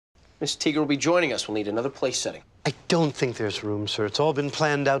Miss Teager will be joining us. We'll need another place setting. I don't think there's room, sir. It's all been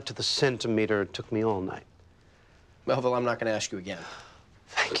planned out to the centimeter. It took me all night. Melville, I'm not going to ask you again.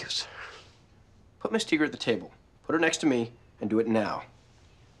 Thank you, sir. Put Miss Teager at the table. Put her next to me, and do it now.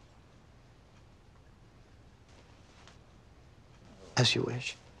 As you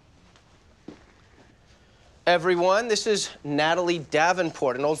wish. Everyone, this is Natalie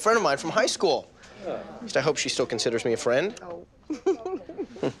Davenport, an old friend of mine from high school. At least I hope she still considers me a friend. Oh.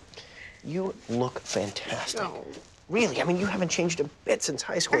 You look fantastic. Oh. Really, I mean, you haven't changed a bit since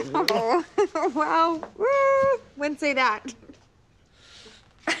high school. Oh, wow. Woo. Wouldn't say that.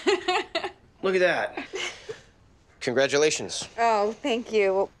 Look at that. Congratulations. Oh, thank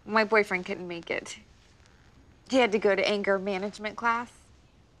you. My boyfriend couldn't make it. He had to go to anger management class.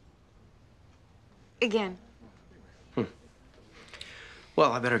 Again.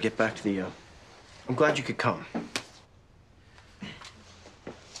 Well, I better get back to the, I'm glad you could come.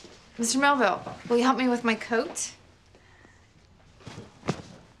 Mr. Melville, will you help me with my coat?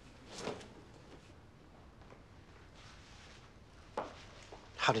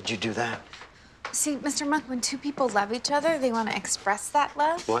 How did you do that? See, Mr. Monk, when two people love each other, they want to express that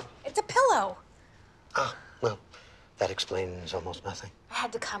love. What? It's a pillow. Ah, well, that explains almost nothing. I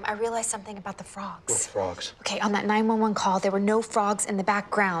had to come. I realized something about the frogs. What frogs? Okay, on that 911 call, there were no frogs in the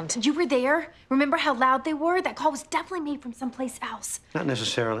background. You were there. Remember how loud they were? That call was definitely made from someplace else. Not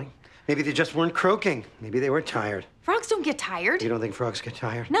necessarily. Maybe they just weren't croaking. Maybe they were tired. Frogs don't get tired. You don't think frogs get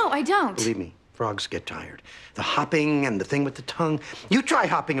tired? No, I don't. Believe me, frogs get tired. The hopping and the thing with the tongue. You try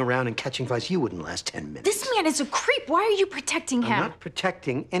hopping around and catching flies, you wouldn't last 10 minutes. This man is a creep. Why are you protecting him? I'm not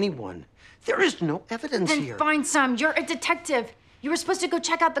protecting anyone. There is no evidence Then here. find some. You're a detective. You were supposed to go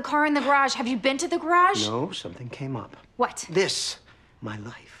check out the car in the garage. Have you been to the garage? No, something came up. What? This, my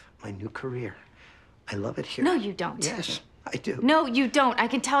life, my new career. I love it here. No, you don't. Yes, I do. No, you don't. I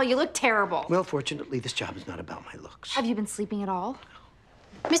can tell. You look terrible. Well, fortunately, this job is not about my looks. Have you been sleeping at all?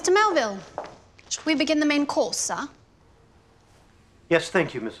 Mr. Melville, should we begin the main course, sir? Yes,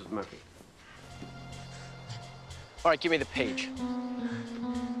 thank you, Mrs. Murphy. All right, give me the page.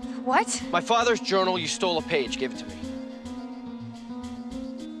 What? My father's journal, you stole a page. Give it to me.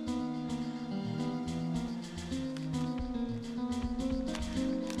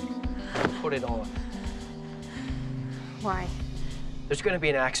 Put it on. Why? There's going to be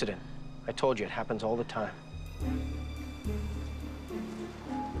an accident. I told you, it happens all the time.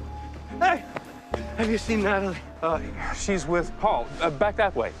 Hey! Have you seen Natalie? She's with Paul. Back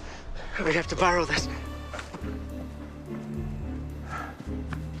that way. We have to borrow this.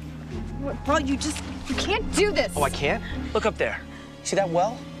 Paul, you can't do this. Oh, I can't? Look up there. See that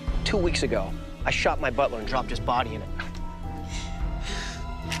well? 2 weeks ago, I shot my butler and dropped his body in it.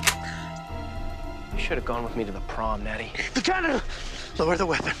 You should have gone with me to the prom, Natty. Lieutenant! Lower the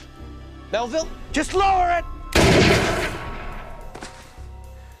weapon. Melville? Just lower it!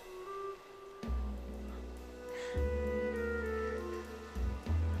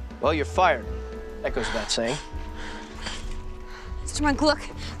 Well, you're fired. That goes without saying. Mr. Monk, look.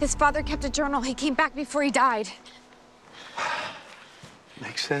 His father kept a journal. He came back before he died.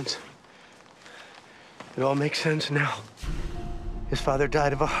 Makes sense. It all makes sense now. His father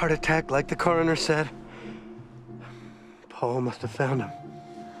died of a heart attack, like the coroner said. Paul must have found him.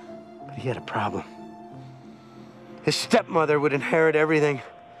 But he had a problem. His stepmother would inherit everything,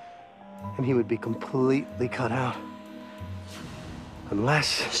 and he would be completely cut out.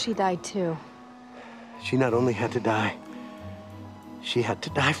 Unless She died too. she not only had to die, she had to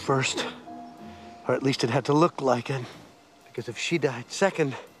die first. Or at least it had to look like it. Because if she died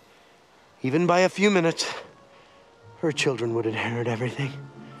second, even by a few minutes, her children would inherit everything.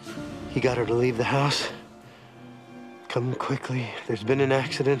 He got her to leave the house. Come quickly, there's been an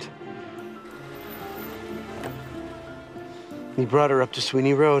accident. He brought her up to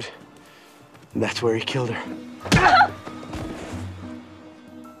Sweeney Road, and that's where he killed her.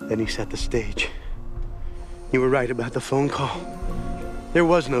 Then he set the stage. You were right about the phone call. There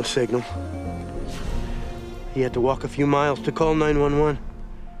was no signal. He had to walk a few miles to call 911.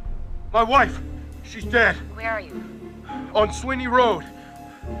 My wife, she's dead. Where are you? On Sweeney Road,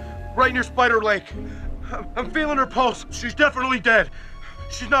 right near Spider Lake. I'm feeling her pulse. She's definitely dead.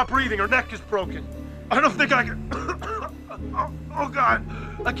 She's not breathing. Her neck is broken. I don't think I can. Oh, God.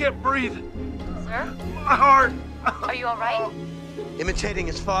 I can't breathe. Sir? My heart. Are you all right? Imitating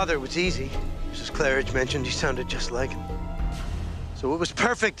his father was easy. Mrs. Claridge mentioned he sounded just like him. So it was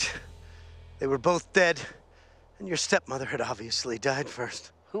perfect. They were both dead, and your stepmother had obviously died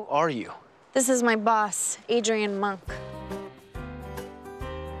first. Who are you? This is my boss, Adrian Monk.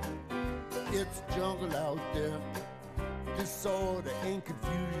 It's jungle out there, disorder and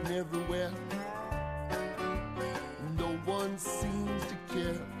confusion everywhere. one seems to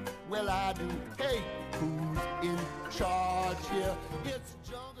care. Well, I do. Hey, who's in charge here? It's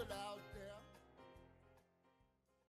jungle out.